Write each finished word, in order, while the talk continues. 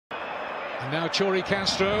And now Chori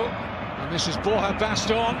Castro, and this is Borja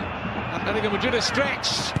Baston. Atletico Madrid a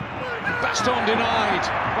stretch. Baston denied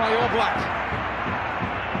by Oblak.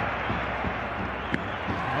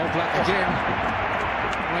 Oblak again,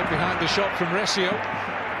 right behind the shot from Recio.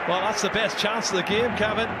 Well, that's the best chance of the game,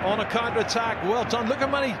 Kevin, on a counter-attack. Well done. Look how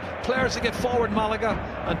many players that get forward, Malaga.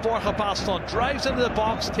 And Borja Baston drives into the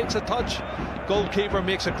box, takes a touch. Goalkeeper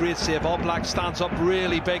makes a great save. Oblak stands up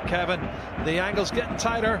really big, Kevin. The angle's getting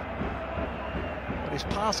tighter. But he's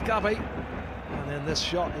past Gavi. And then this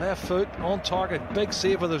shot, left foot, on target. Big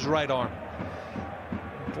save with his right arm.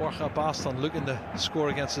 Borja Baston looking to score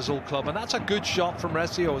against his old club. And that's a good shot from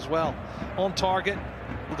Recio as well. On target,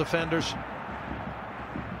 the defenders.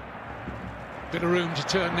 Bit of room to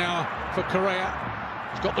turn now for Correa.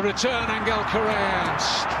 He's got the return, Angel Correa, and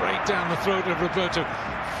straight down the throat of Roberto.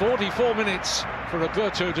 44 minutes for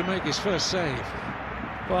Roberto to make his first save.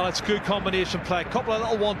 Well, it's good combination play. Couple of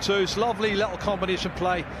little 1-2s, lovely little combination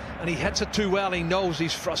play, and he hits it too well. He knows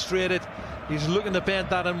he's frustrated. He's looking to bend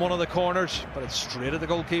that in one of the corners, but it's straight at the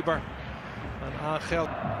goalkeeper. And Angel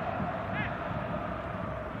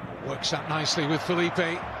works that nicely with Felipe.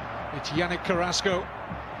 It's Yannick Carrasco.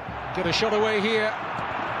 Get a shot away here.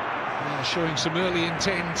 Showing some early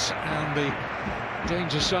intent, and the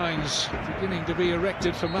danger signs beginning to be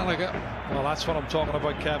erected for Malaga. Well, that's what I'm talking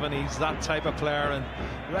about, Kevin. He's that type of player, and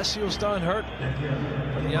Recio's down hurt.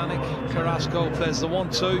 But Yannick Carrasco plays the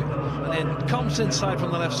 1-2 and then comes inside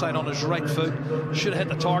from the left side on his right foot. Should have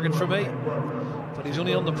hit the target for me, but he's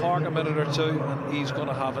only on the park a minute or two, and he's going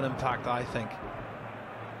to have an impact, I think.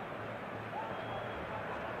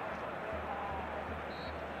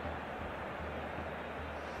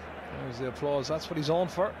 There's the applause. That's what he's on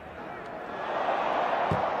for.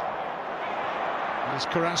 There's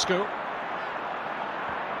Carrasco.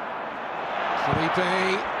 Felipe.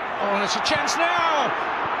 Oh, and it's a chance now.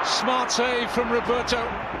 Smart save from Roberto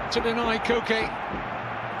to deny Koke.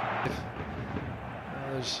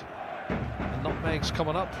 There's the nutmegs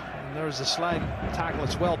coming up, and there's the slide tackle.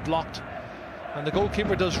 It's well blocked, and the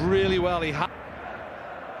goalkeeper does really well.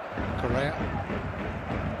 Correa.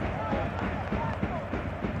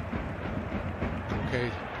 Okay,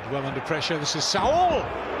 well under pressure. This is Saul.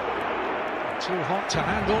 Too hot to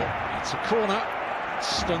handle. It's a corner.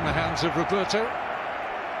 Stunned the hands of Roberto. It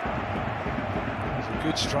was a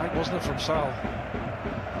good strike, wasn't it, from Saul?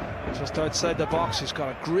 Just outside the box. He's got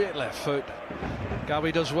a great left foot.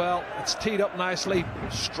 Gavi does well. It's teed up nicely.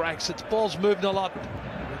 Strikes. Its ball's moving a lot. Wait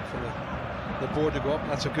for the board to go up.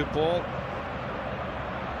 That's a good ball.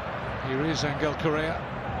 Here is Angel Correa.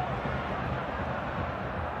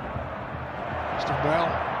 Done well.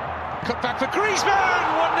 Cut back for Griezmann.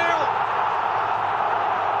 1-0.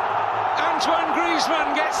 Antoine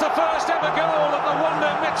Griezmann gets the first ever goal at the Wanda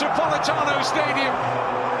Metropolitano Stadium.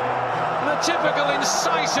 And a typical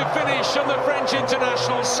incisive finish on the French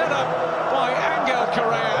international, set up by Angel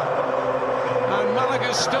Correa. And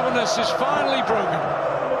Malaga's stubbornness is finally broken.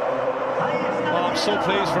 Well, I'm so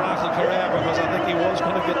pleased for Angel Correa, because I think he was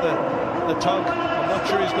going to get the tug. I'm not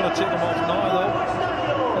sure he's going to take him off now, though.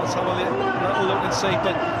 Let's have a little look and see.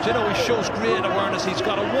 But you know, he shows great awareness. He's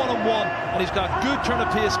got a one-on-one, and he's got good turn of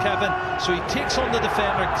pace, Kevin. So he takes on the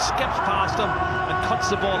defender, skips past him, and cuts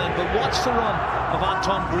the ball in. But watch the run of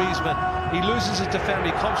Antoine Griezmann. He loses his defender.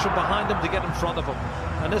 He comes from behind him to get in front of him.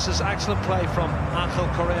 And this is excellent play from Angel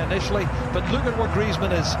Correa initially. But look at where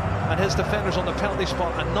Griezmann is, and his defender's on the penalty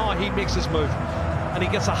spot. And now he makes his move, and he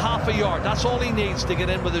gets a half a yard. That's all he needs to get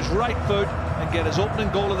in with his right foot and get his opening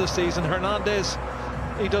goal of the season. Hernandez,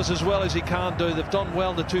 he does as well as he can do. They've done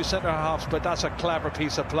well, the two centre-halves, but that's a clever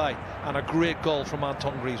piece of play and a great goal from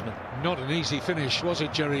Antoine Griezmann. Not an easy finish, was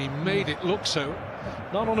it, Jerry? He made it look so.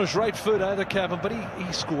 Not on his right foot either, Kevin, but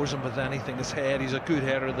he scores him with anything. His head, he's a good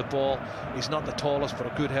header of the ball. He's not the tallest, but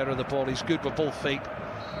a good header of the ball. He's good with both feet.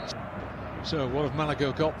 So what have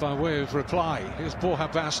Malaga got by way of reply? Here's Borja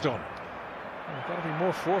Baston. Got to be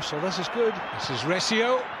more forceful. This is good. This is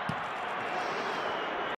Recio.